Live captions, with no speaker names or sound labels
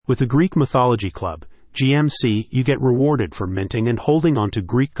With the Greek Mythology Club, GMC, you get rewarded for minting and holding onto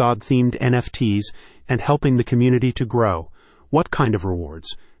Greek god-themed NFTs and helping the community to grow. What kind of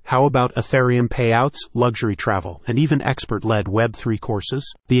rewards? How about Ethereum payouts, luxury travel, and even expert-led Web3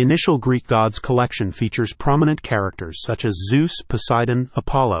 courses? The initial Greek gods collection features prominent characters such as Zeus, Poseidon,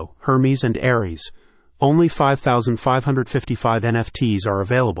 Apollo, Hermes, and Ares. Only 5,555 NFTs are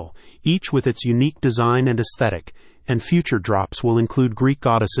available, each with its unique design and aesthetic, and future drops will include Greek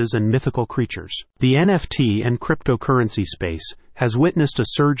goddesses and mythical creatures. The NFT and cryptocurrency space has witnessed a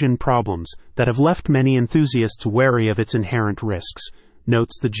surge in problems that have left many enthusiasts wary of its inherent risks,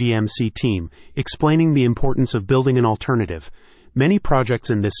 notes the GMC team, explaining the importance of building an alternative. Many projects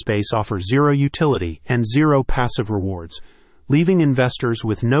in this space offer zero utility and zero passive rewards, leaving investors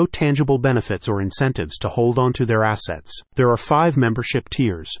with no tangible benefits or incentives to hold on to their assets. There are 5 membership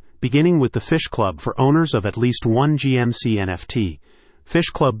tiers, beginning with the Fish Club for owners of at least one GMC NFT. Fish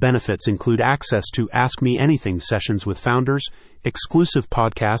Club benefits include access to Ask Me Anything sessions with founders, exclusive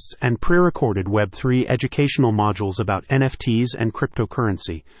podcasts, and pre-recorded Web3 educational modules about NFTs and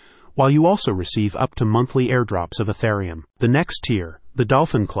cryptocurrency, while you also receive up to monthly airdrops of Ethereum. The next tier, the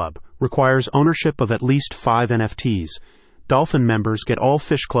Dolphin Club, requires ownership of at least 5 NFTs. Dolphin members get all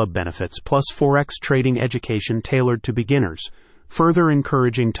Fish Club benefits plus Forex trading education tailored to beginners, further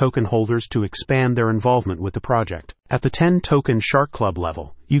encouraging token holders to expand their involvement with the project. At the 10-token Shark Club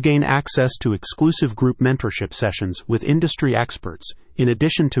level, you gain access to exclusive group mentorship sessions with industry experts, in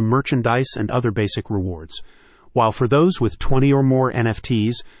addition to merchandise and other basic rewards. While for those with 20 or more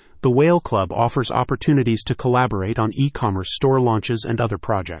NFTs, the Whale Club offers opportunities to collaborate on e-commerce store launches and other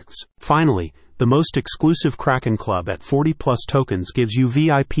projects. Finally, the most exclusive Kraken Club at 40+ tokens gives you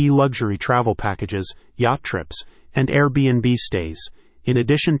VIP luxury travel packages, yacht trips, and Airbnb stays, in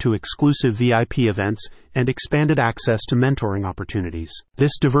addition to exclusive VIP events and expanded access to mentoring opportunities.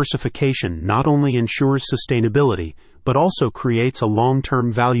 This diversification not only ensures sustainability, but also creates a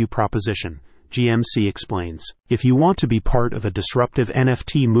long-term value proposition, GMC explains. If you want to be part of a disruptive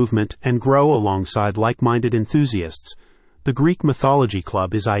NFT movement and grow alongside like-minded enthusiasts, the Greek Mythology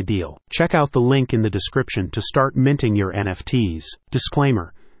Club is ideal. Check out the link in the description to start minting your NFTs.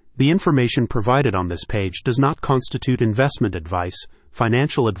 Disclaimer: the information provided on this page does not constitute investment advice,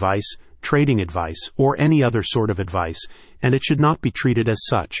 financial advice, trading advice, or any other sort of advice, and it should not be treated as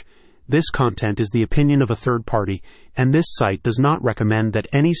such. This content is the opinion of a third party, and this site does not recommend that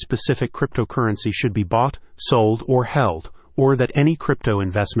any specific cryptocurrency should be bought, sold, or held, or that any crypto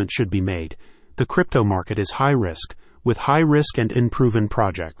investment should be made. The crypto market is high risk, with high risk and unproven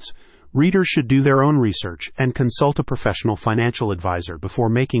projects. Readers should do their own research and consult a professional financial advisor before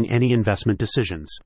making any investment decisions.